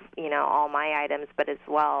all my items, but as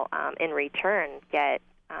well in return get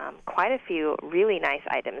quite a few really nice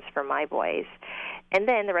items for my boys, and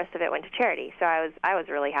then the rest of it went to charity. So I was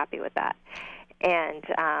really happy with that, and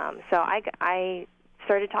so I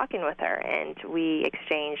started talking with her, and we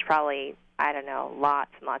exchanged probably, I don't know, lots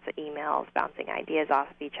and lots of emails, bouncing ideas off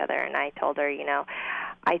of each other. And I told her,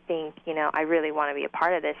 I think, I really want to be a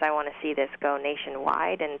part of this. I want to see this go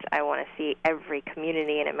nationwide, and I want to see every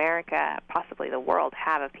community in America, possibly the world,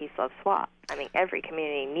 have a peace love swap. I mean, every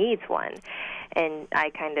community needs one. And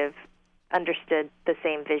I kind of understood the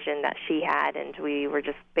same vision that she had, and we were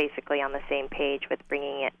just basically on the same page with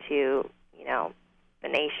bringing it to, the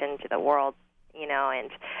nation, to the world, and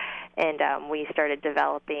we started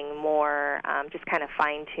developing more, just kind of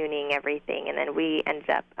fine-tuning everything, and then we ended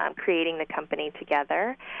up creating the company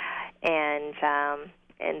together, and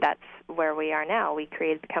that's where we are now. We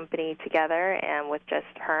created the company together, and with just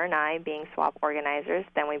her and I being swap organizers.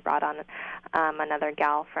 Then we brought on another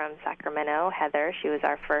gal from Sacramento, Heather. She was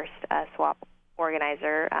our first swap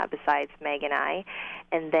organizer besides Meg and I,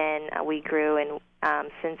 and then we grew, and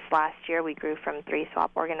since last year we grew from 3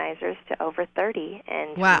 swap organizers to over 30,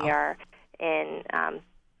 and wow. we are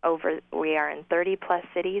in 30 plus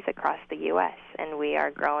cities across the U.S., and we are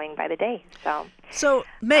growing by the day. So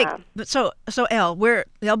Meg, so Elle, we're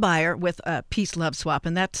Elle Byer with Peace Love Swap,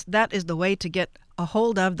 and that is the way to get a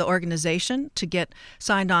hold of the organization, to get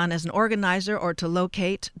signed on as an organizer, or to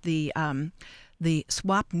locate the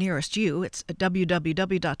swap nearest you. It's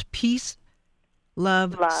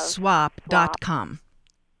www.peaceloveswap.com.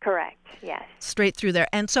 Correct. Yes. Straight through there.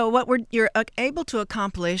 And so what you're able to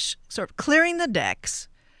accomplish, sort of clearing the decks,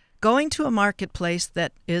 going to a marketplace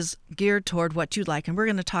that is geared toward what you like. And we're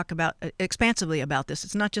going to talk about expansively about this.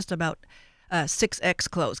 It's not just about 6X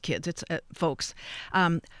clothes, kids. It's folks.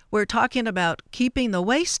 We're talking about keeping the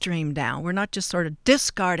waste stream down. We're not just sort of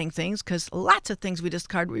discarding things, because lots of things we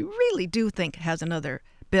discard we really do think has another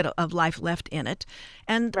bit of life left in it,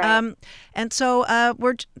 and right. And so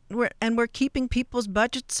we're keeping people's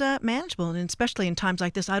budgets manageable, and especially in times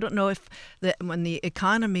like this. I don't know if when the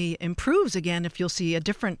economy improves again, if you'll see a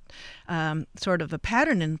different sort of a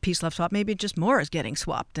pattern in Peace Love Swap. Maybe just more is getting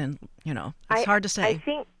swapped, and it's hard to say.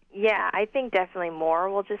 I think definitely more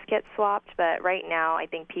will just get swapped, but right now I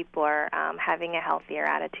think people are having a healthier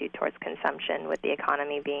attitude towards consumption. With the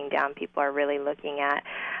economy being down, people are really looking at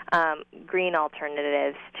green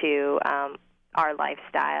alternatives to our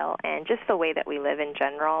lifestyle and just the way that we live in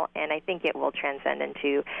general, and I think it will transcend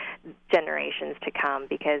into generations to come,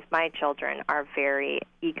 because my children are very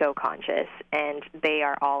eco-conscious, and they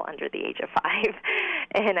are all under the age of 5.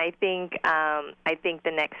 And I think the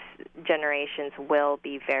next generations will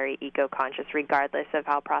be very eco-conscious, regardless of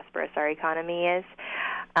how prosperous our economy is.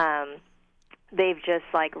 They've just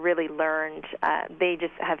really learned. They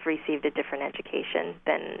just have received a different education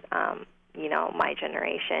than my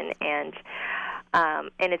generation, and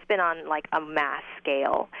it's been on a mass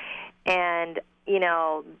scale. And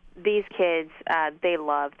these kids, they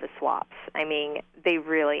love the swaps. I mean, they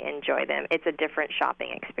really enjoy them. It's a different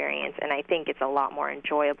shopping experience, and I think it's a lot more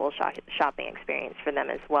enjoyable shopping experience for them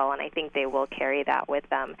as well, and I think they will carry that with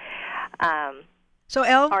them. So,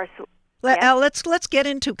 Elle, yeah. Elle, let's get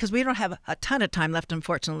into, because we don't have a ton of time left,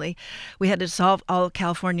 unfortunately. We had to solve all of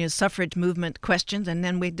California's suffrage movement questions, and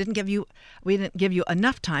then we didn't give you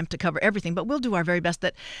enough time to cover everything, but we'll do our very best.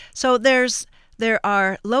 So there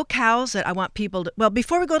are locales that I want people to... Well,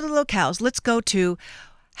 before we go to the locales, let's go to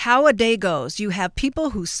how a day goes. You have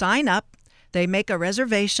people who sign up, they make a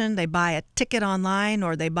reservation, they buy a ticket online,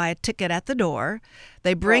 or they buy a ticket at the door.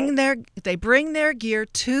 They bring their gear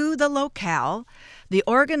to the locale. The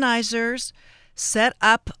organizers set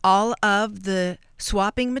up all of the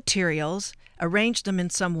swapping materials, arrange them in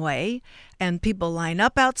some way, and people line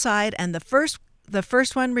up outside, and the first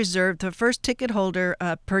one reserved, the first ticket holder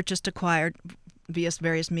purchased, acquired via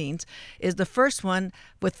various means, is the first one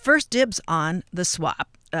with first dibs on the swap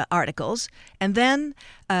articles. And then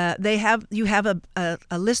you have a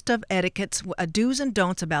list of etiquettes, do's and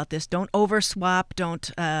don'ts about this. Don't over swap.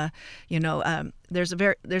 Don't there's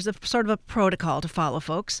a sort of a protocol to follow,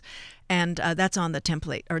 folks, and that's on the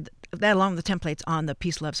template, or that along with the templates on the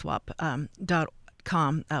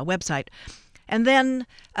peaceloveswap.com website. And then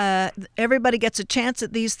everybody gets a chance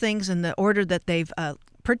at these things in the order that they've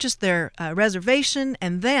purchased their reservation,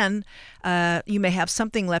 and then you may have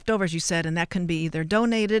something left over, as you said, and that can be either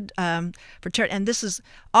donated for charity. And this is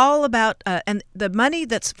all about, and the money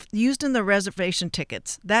that's used in the reservation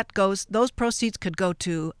tickets, those proceeds could go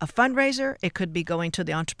to a fundraiser. It could be going to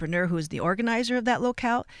the entrepreneur who is the organizer of that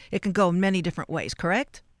locale. It can go in many different ways,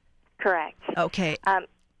 correct? Correct. Okay.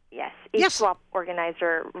 Yes. Each swap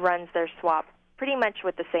organizer runs their swap pretty much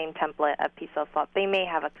with the same template of Peaceful Swap. They may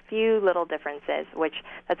have a few little differences, which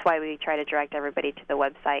that's why we try to direct everybody to the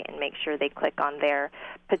website and make sure they click on their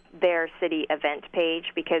city event page,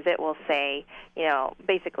 because it will say,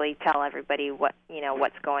 basically tell everybody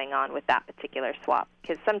what's going on with that particular swap.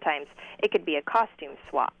 Because sometimes it could be a costume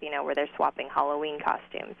swap, where they're swapping Halloween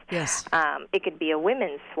costumes. Yes. It could be a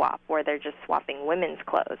women's swap where they're just swapping women's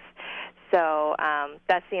clothes. So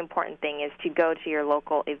that's the important thing, is to go to your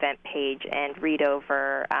local event page and read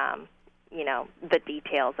over, the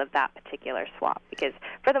details of that particular swap. Because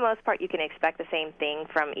for the most part, you can expect the same thing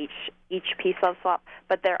from each Peace Love swap,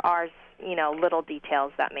 but there are, little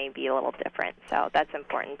details that may be a little different. So that's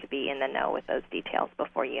important to be in the know with those details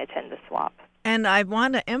before you attend the swap. And I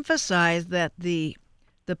want to emphasize that the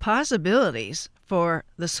possibilities for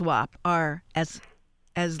the swap are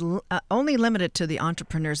only limited to the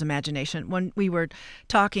entrepreneur's imagination. When we were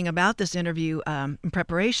talking about this interview in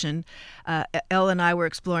preparation, Elle and I were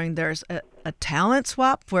exploring there's a talent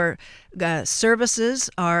swap where services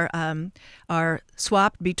are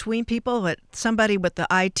swapped between people, but somebody with the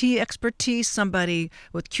IT expertise, somebody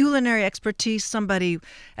with culinary expertise, somebody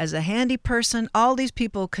as a handy person. All these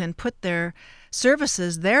people can put their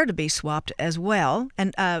services there to be swapped as well.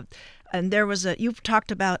 And there was you've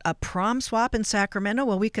talked about a prom swap in Sacramento.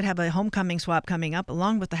 Well, we could have a homecoming swap coming up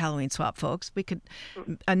along with the Halloween swap, folks. We could,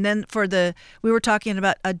 and then we were talking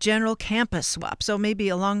about a general campus swap. So maybe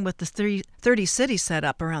along with the 30 cities set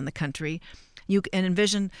up around the country, you can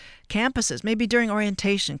envision campuses. Maybe during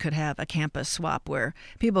orientation could have a campus swap where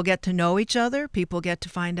people get to know each other. People get to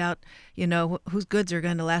find out, whose goods are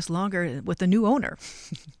going to last longer with the new owner.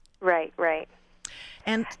 Right.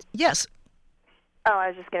 And yes. Oh, I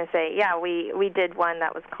was just going to say, yeah, we did one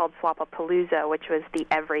that was called Swap-a-Palooza, which was the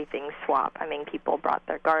everything swap. I mean, people brought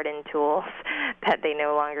their garden tools that they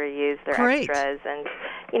no longer use, their Great. extras, and,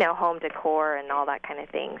 home decor and all that kind of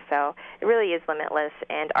thing. So it really is limitless,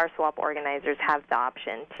 and our swap organizers have the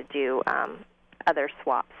option to do other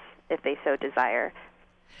swaps if they so desire.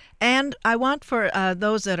 And I want for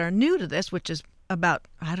those that are new to this, which is about,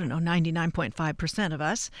 99.5% of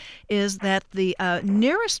us, is that the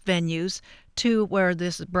nearest venues to where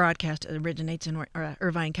this broadcast originates in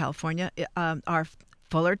Irvine, California, are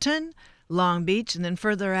Fullerton, Long Beach, and then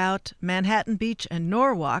further out, Manhattan Beach and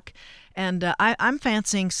Norwalk. And I'm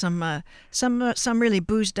fancying some really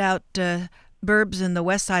boozed out burbs in the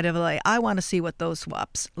west side of LA. I want to see what those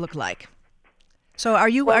swaps look like. So are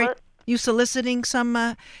you soliciting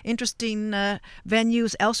some interesting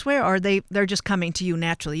venues elsewhere, or they're just coming to you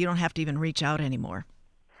naturally? You don't have to even reach out anymore.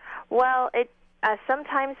 Well,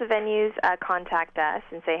 sometimes the venues contact us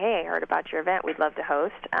and say, hey, I heard about your event. We'd love to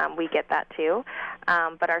host. We get that too.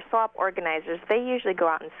 But our swap organizers, they usually go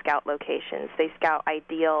out and scout locations. They scout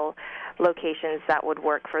ideal locations that would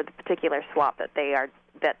work for the particular swap that they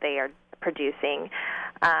are producing.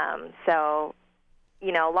 So,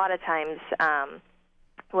 a lot of times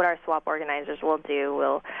what our swap organizers will do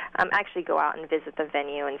will actually go out and visit the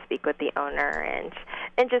venue and speak with the owner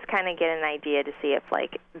and just kind of get an idea to see if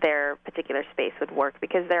their particular space would work,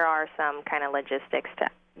 because there are some kind of logistics to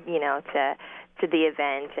the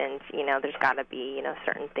event, and there's got to be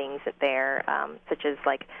certain things there, such as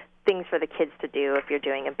things for the kids to do. If you're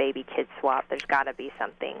doing a baby kid swap, there's got to be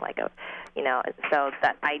something so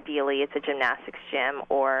that ideally it's a gymnastics gym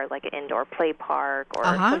or an indoor play park or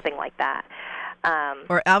something like that.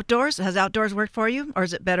 Or outdoors? Has outdoors worked for you, or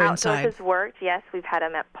is it better inside? Outdoors has worked, yes. We've had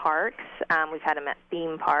them at parks. We've had them at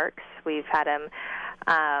theme parks. We've had them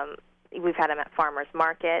at farmers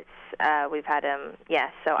markets. We've had them,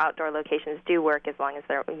 yes. So outdoor locations do work as long as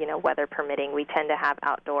they're, weather permitting. We tend to have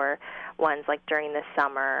outdoor ones during the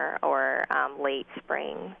summer or late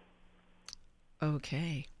spring.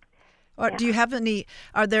 Okay. Or do you have any?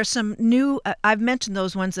 Are there some new? I've mentioned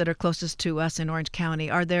those ones that are closest to us in Orange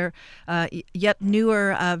County. Are there yet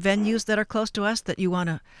newer venues that are close to us that you want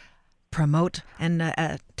to promote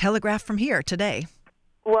and telegraph from here today?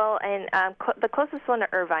 Well, and the closest one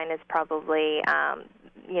to Irvine is probably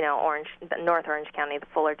North Orange County, the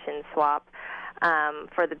Fullerton swap.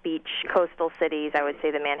 For the beach coastal cities, I would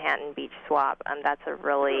say the Manhattan Beach swap. That's a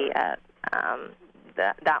really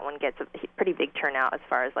that one gets a pretty big turnout as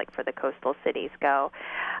far as for the coastal cities go.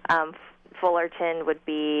 Fullerton would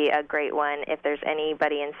be a great one if there's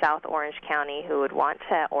anybody in South Orange County who would want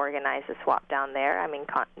to organize a swap down there. I mean,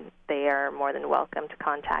 they are more than welcome to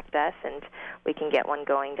contact us, and we can get one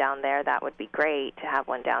going down there. That would be great to have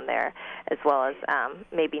one down there, as well as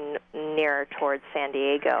maybe nearer towards San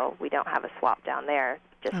Diego. We don't have a swap down there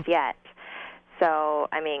just yet. So,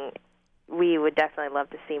 I mean, we would definitely love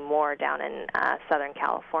to see more down in Southern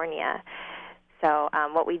California. So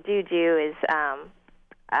what we do is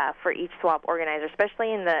for each swap organizer,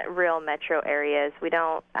 especially in the real metro areas, we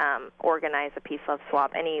don't organize a peace love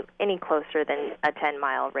swap any closer than a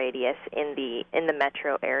 10-mile radius in the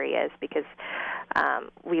metro areas, because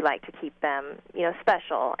we like to keep them,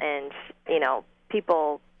 special, and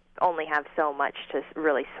people only have so much to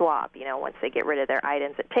really swap. Once they get rid of their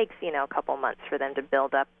items, it takes a couple months for them to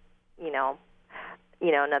build up,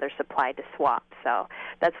 another supply to swap. So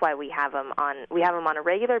that's why we have them on a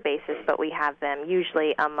regular basis, but we have them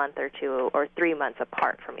usually a month or 2 or 3 months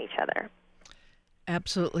apart from each other.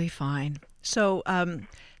 Absolutely fine. So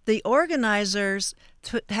the organizers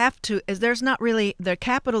have to, there's not really, the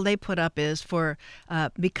capital they put up is for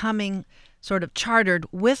becoming sort of chartered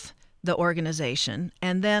with the organization,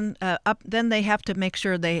 and then then they have to make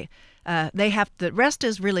sure they have, the rest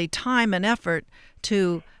is really time and effort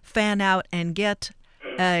to fan out and get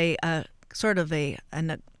a sort of a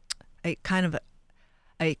kind of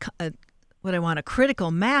a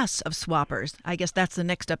critical mass of swappers. I guess that's the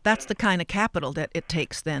next step. That's the kind of capital that it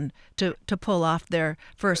takes then to pull off their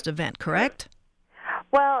first event, correct?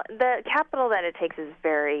 Well, the capital that it takes is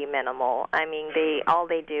very minimal. I mean, all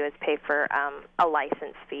they do is pay for a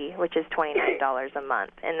license fee, which is $29 a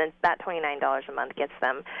month, and then that $29 a month gets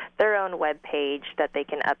them their own web page that they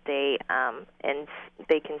can update, and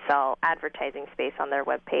they can sell advertising space on their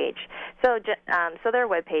web page. So their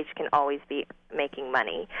web page can always be making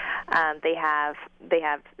money. They have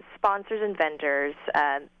sponsors and vendors,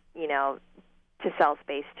 to sell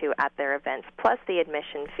space to at their events, plus the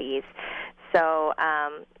admission fees. So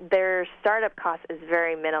their startup cost is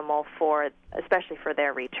very minimal especially for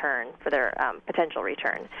their return, for their potential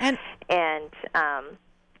return. And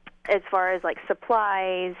as far as like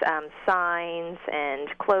supplies, signs, and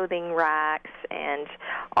clothing racks, and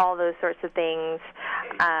all those sorts of things,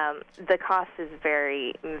 the cost is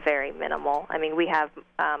very, very minimal. I mean, we have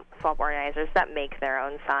swap organizers that make their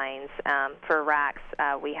own signs. For racks,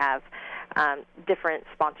 we have different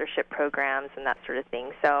sponsorship programs and that sort of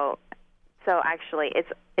thing. So actually,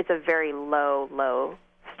 it's a very low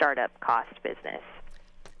startup cost business.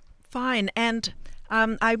 Fine. And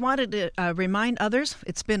I wanted to remind others,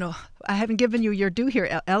 I haven't given you your due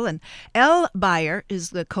here, Ellen. Elle Bayer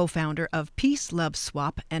is the co-founder of Peace Love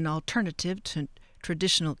Swap, an alternative to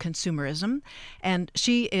traditional consumerism. And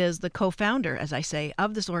she is the co-founder, as I say,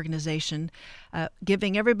 of this organization,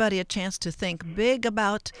 giving everybody a chance to think big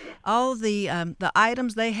about all the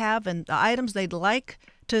items they have and the items they'd like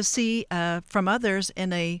to see from others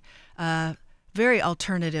in a very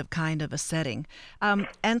alternative kind of a setting.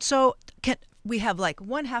 And so we have like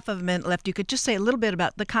 1/2 of a minute left. You could just say a little bit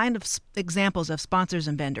about the kind of examples of sponsors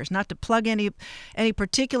and vendors, not to plug any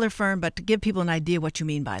particular firm, but to give people an idea what you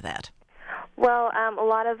mean by that. Well, a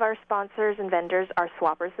lot of our sponsors and vendors are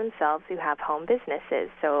swappers themselves who have home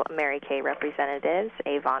businesses. So Mary Kay representatives,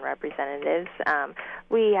 Avon representatives.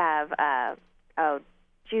 We have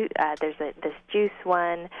there's this juice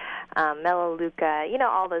one, Melaleuca,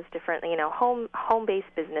 all those different,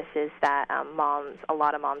 home-based businesses that a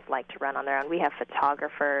lot of moms like to run on their own. We have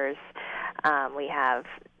photographers. We have,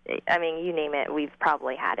 you name it, we've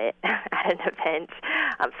probably had it at an event.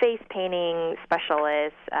 Face painting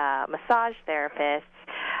specialists, massage therapists,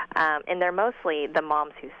 and they're mostly the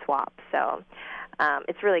moms who swap. So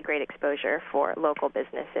it's really great exposure for local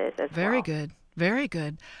businesses as well. Very good. Very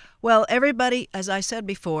good. Well, everybody, as I said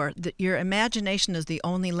before, your imagination is the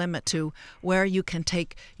only limit to where you can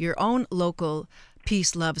take your own local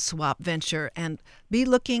Peace Love Swap venture, and be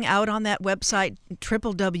looking out on that website,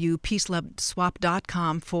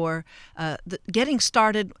 www.peaceloveswap.com, for getting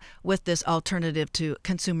started with this alternative to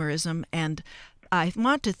consumerism. And I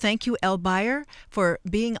want to thank you, Elle Bayer, for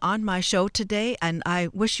being on my show today, and I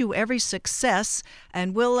wish you every success.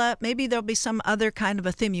 And we'll maybe there'll be some other kind of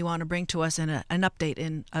a theme you want to bring to us in an update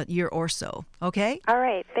in a year or so. Okay? All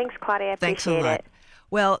right. Thanks, Claudia. I Thanks appreciate a lot. it.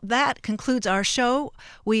 Well, that concludes our show.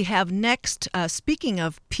 We have next, speaking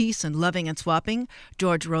of peace and loving and swapping,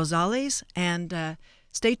 George Rosales, and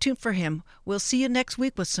stay tuned for him. We'll see you next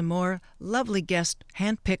week with some more lovely guests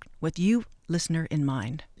handpicked with you, listener, in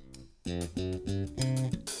mind.